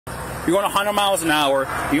You're going 100 miles an hour.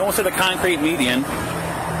 You almost hit the concrete median. You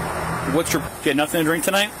had nothing to drink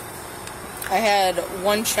tonight? I had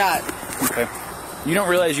one shot. Okay. You don't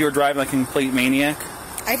realize you were driving like a complete maniac?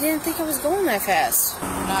 I didn't think I was going that fast.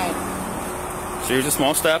 So here's the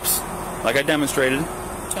small steps, like I demonstrated.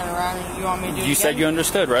 Turn around and you want me to do it again? You said you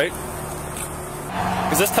understood, right?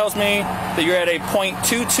 Because this tells me that you're at a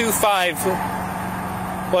 .225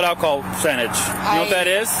 blood alcohol percentage. You know what that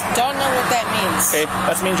is? Don't know what that means. Okay,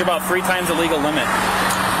 that means you're about 3 times the legal limit.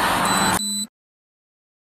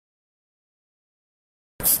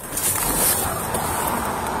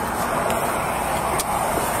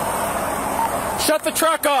 Shut the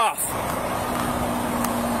truck off!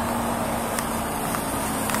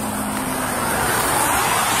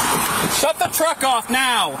 Shut the truck off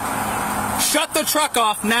now! Shut the truck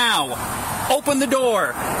off now! Open the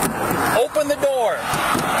door! Open the door!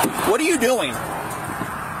 What are you doing?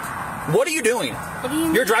 What are you doing? What do you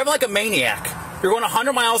mean? You're driving like a maniac. You're going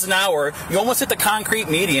 100 miles an hour. You almost hit the concrete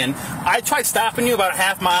median. I tried stopping you about a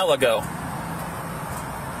half mile ago.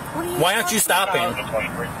 Why aren't you stopping?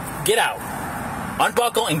 Get out.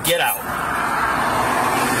 Unbuckle and get out.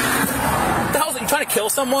 What the hell? Are you trying to kill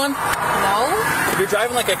someone? No. You're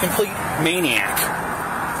driving like a complete maniac.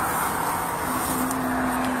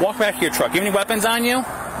 Walk back to your truck. You have any weapons on you?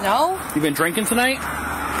 No. You been drinking tonight?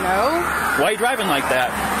 No. Why are you driving like that?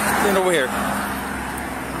 Stand over here.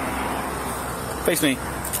 Face me.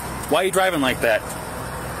 Why are you driving like that?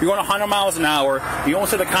 You're going 100 miles an hour. You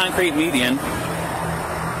almost hit the concrete median.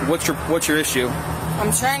 What's your issue?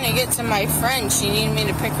 I'm trying to get to my friend. She needed me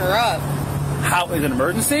to pick her up. How? Is it an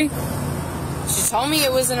emergency? She told me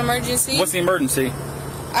it was an emergency. What's the emergency?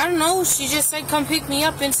 I don't know. She just said, come pick me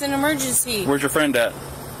up. It's an emergency. Where's your friend at?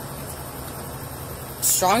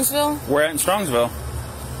 Strongsville? We're at in Strongsville.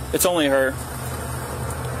 It's only her.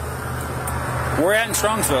 We're at in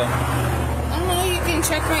Strongsville. I don't know. You can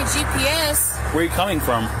check my GPS. Where are you coming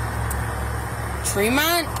from?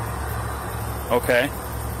 Tremont? Okay.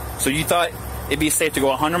 So you thought it'd be safe to go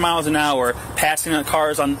 100 miles an hour, passing the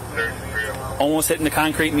cars on, almost hitting the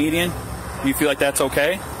concrete median? You feel like that's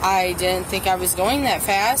okay? I didn't think I was going that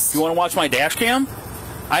fast. You want to watch my dash cam?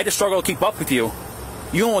 I had to struggle to keep up with you.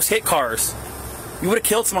 You almost hit cars. You would have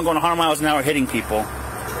killed someone going 100 miles an hour hitting people.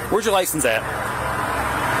 Where's your license at?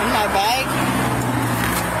 In my bag.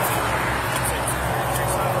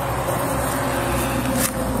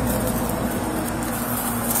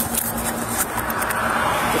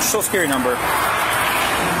 What's your social security number?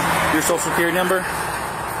 Your social security number?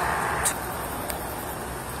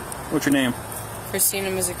 What's your name?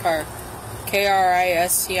 Kristina Mizikar. Kristina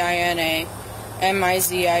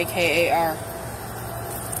Mizikar.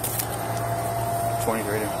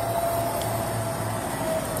 23.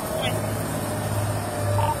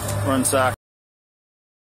 Run sock.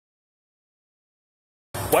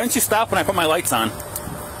 Why didn't you stop when I put my lights on?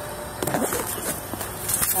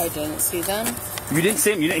 I didn't see them. You didn't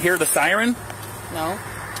see them? You didn't hear the siren? No.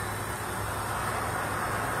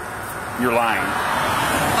 You're lying.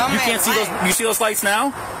 How am You I can't see those. lying? You see those lights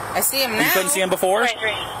now? I see them now. You couldn't see them before?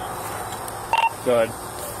 Good.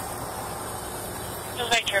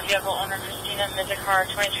 Vector vehicle owner Kristina Mizikar,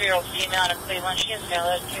 23-year-old female out of Cleveland. She is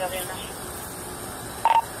valid.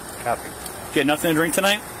 Copy. You had nothing to drink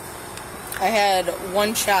tonight? I had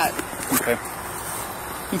one shot. Okay.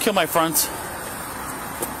 You can kill my fronts.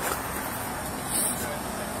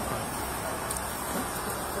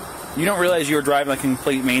 You don't realize you were driving like a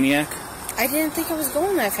complete maniac? I didn't think I was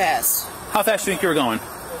going that fast. How fast do you think you were going?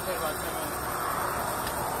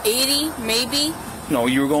 80, maybe? No,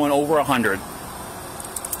 you were going over 100.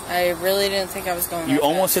 I really didn't think I was going that fast. You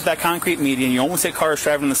almost hit that concrete median. You almost hit cars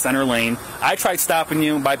traveling in the center lane. I tried stopping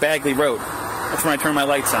you by Bagley Road. That's when I turned my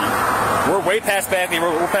lights on. We're way past Bagley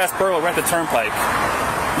Road. We're past Burlow. We're at the turnpike.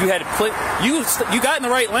 You had you got in the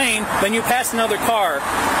right lane, then you passed another car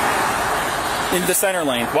into the center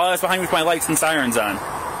lane while I was behind you with my lights and sirens on.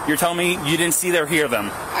 You're telling me you didn't see or hear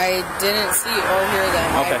them? I didn't see or hear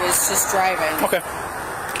them. Okay. I was just driving. Okay.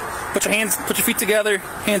 Put your feet together,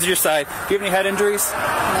 hands at your side. Do you have any head injuries? No.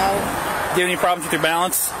 Do you have any problems with your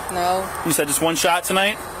balance? No. You said just one shot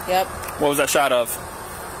tonight? Yep. What was that shot of?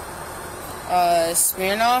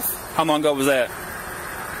 Smirnoff. How long ago was that?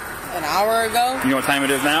 An hour ago. You know what time it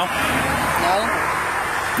is now?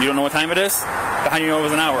 No. You don't know what time it is? How do you know it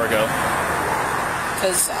was an hour ago?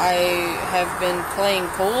 Because I have been playing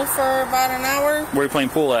pool for about an hour. Where are you playing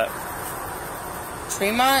pool at?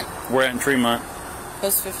 Tremont. We're at in Tremont.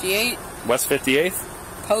 Post 58. West 58th?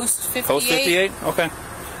 Post 58. Post 58? Okay.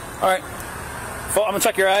 Alright. I'm going to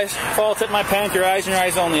check your eyes. Follow tip of my pen with your eyes and your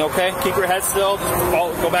eyes only, okay? Keep your head still. Just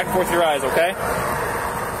go back and forth with your eyes, okay?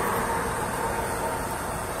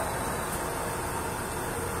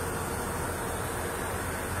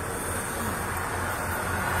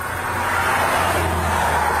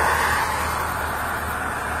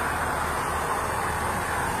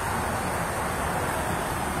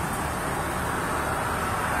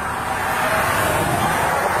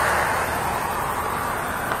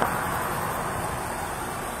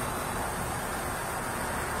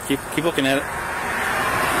 Keep looking at it.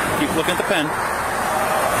 Keep looking at the pen.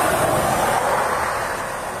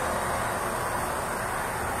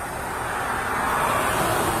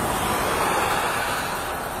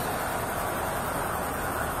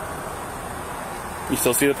 You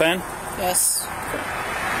still see the pen? Yes.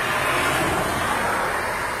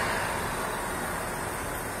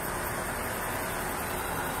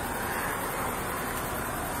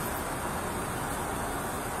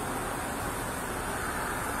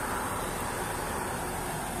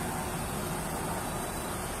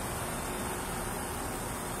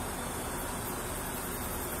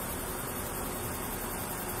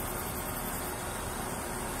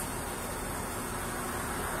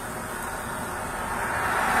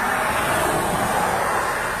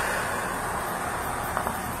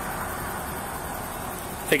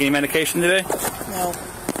 Take any medication today? No.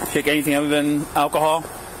 Take anything other than alcohol,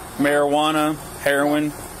 marijuana,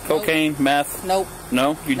 heroin, cocaine, meth? Nope.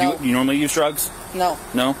 No? You normally use drugs? No.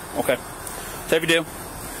 No? Okay. So if you do,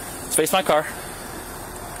 let's face my car.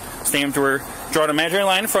 Stand to where, draw an imaginary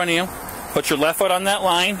line in front of you. Put your left foot on that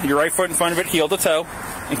line, your right foot in front of it, heel to toe,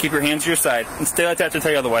 and keep your hands to your side. And stay like that to tell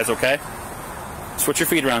you otherwise, okay? Switch your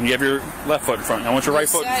feet around. You have your left foot in front. I want your right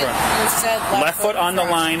foot in front. You said left foot on the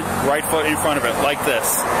line, right foot in front of it, like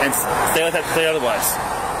this. And stay like that to tell you otherwise.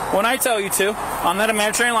 When I tell you to, on that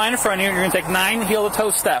imaginary line in front of you, you're going to take 9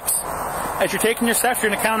 heel-to-toe steps. As you're taking your steps,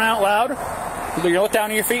 you're going to count out loud. You're going to look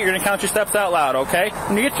down at your feet, you're going to count your steps out loud, okay?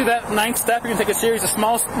 When you get to that 9th step, you're going to take a series of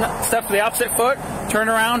small steps to the opposite foot, turn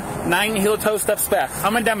around, 9 heel-to-toe steps back.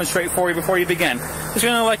 I'm going to demonstrate for you before you begin. It's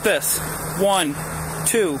going to look like this. 1,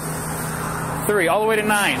 2, 3, all the way to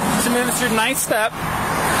 9. So this is your 9th step.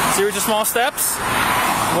 Series of small steps.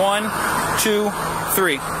 1, 2,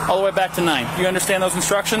 3, all the way back to 9. Do you understand those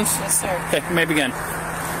instructions? Yes, sir. Okay, you may begin. 1, 2,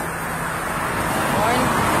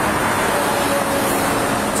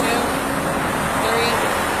 3,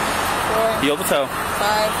 4, Heel to toe.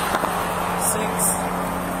 5, 6,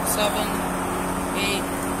 7, 8,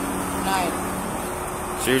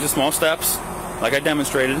 9. Series of small steps, like I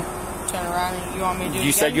demonstrated. Turn around and you want me to do it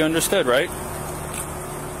You said again? you understood, right? 1,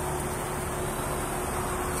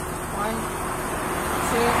 2,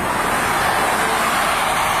 3, 4,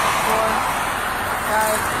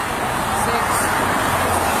 5, 6,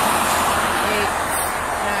 8,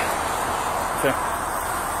 9. Okay.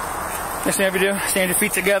 Next thing you have to do, stand your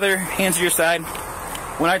feet together, hands to your side.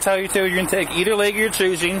 When I tell you to, you're going to take either leg you're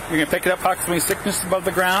choosing. You're going to pick it up approximately 6 inches above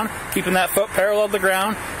the ground, keeping that foot parallel to the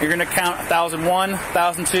ground. You're going to count 1,001,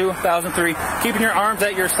 1,002, 1,003, keeping your arms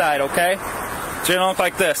at your side, okay? So you're going to look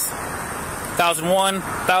like this. 1,001,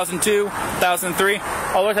 1,002, 1,003.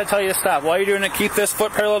 All I tell you to stop. While you're doing it, keep this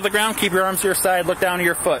foot parallel to the ground, keep your arms to your side, look down at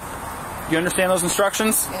your foot. You understand those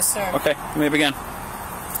instructions? Yes, sir. Okay, you may begin.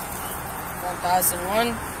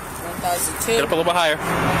 1,001, 1,002. Get up a little bit higher.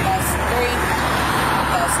 1,003.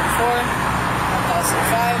 1,004,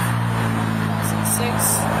 1,005, 1,006,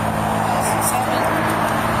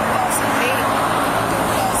 1,007, 1,008,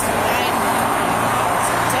 1,009,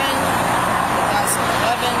 1,010,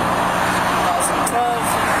 1,011, 1,012,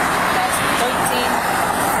 1,013,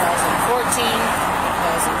 1,014,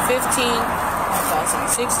 1,015,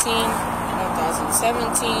 1,016,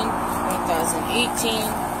 1,017, 1,018,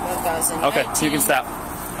 1,019. Okay, you can stop.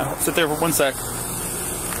 Sit there for 1 sec.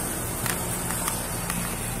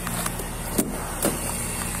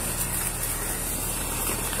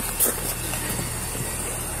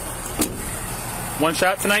 One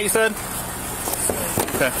shot tonight, you said?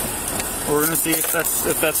 Okay. We're gonna see if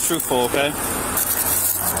that's truthful, okay?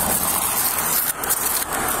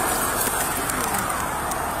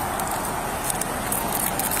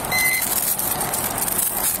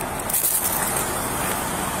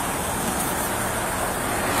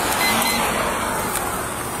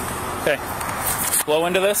 Okay. Blow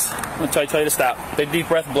into this. I'm gonna tell you to stop. Big deep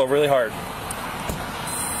breath, blow really hard.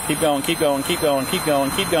 Keep going, keep going, keep going, keep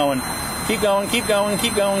going, keep going. Keep going, keep going,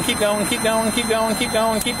 keep going, keep going, keep going, keep going, keep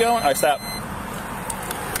going, keep going. All right, stop.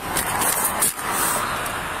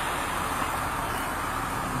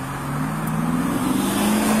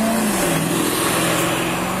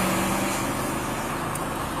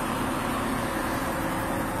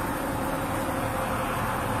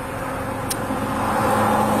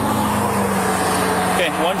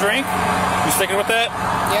 Okay, 1 drink. You sticking with that?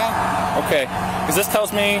 Yeah. Okay. Because this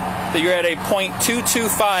tells me that you're at a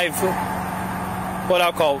 .225 blood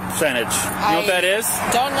alcohol percentage. You know what that is?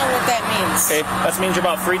 Don't know what that means. Okay, that means you're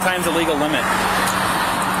about 3 times the legal limit.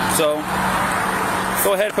 So,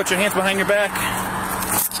 go ahead, put your hands behind your back.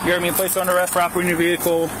 You're being placed under arrest for operating your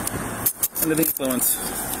vehicle under the influence.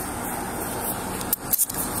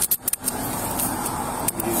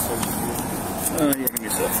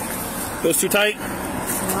 Those too tight? Nope.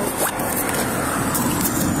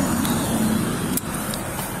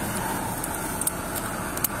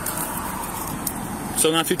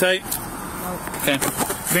 So not too tight? Nope. Okay.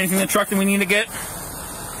 Is there anything in the truck that we need to get?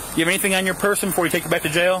 You have anything on your person before you take you back to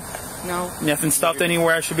jail? No. Nothing stuffed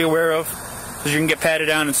anywhere I should be aware of? Because you can get patted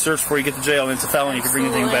down and searched before you get to jail, and it's a felony if you bring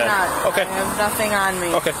anything bad. Not. Okay. I have nothing on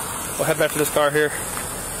me. Okay. We'll head back to this car here.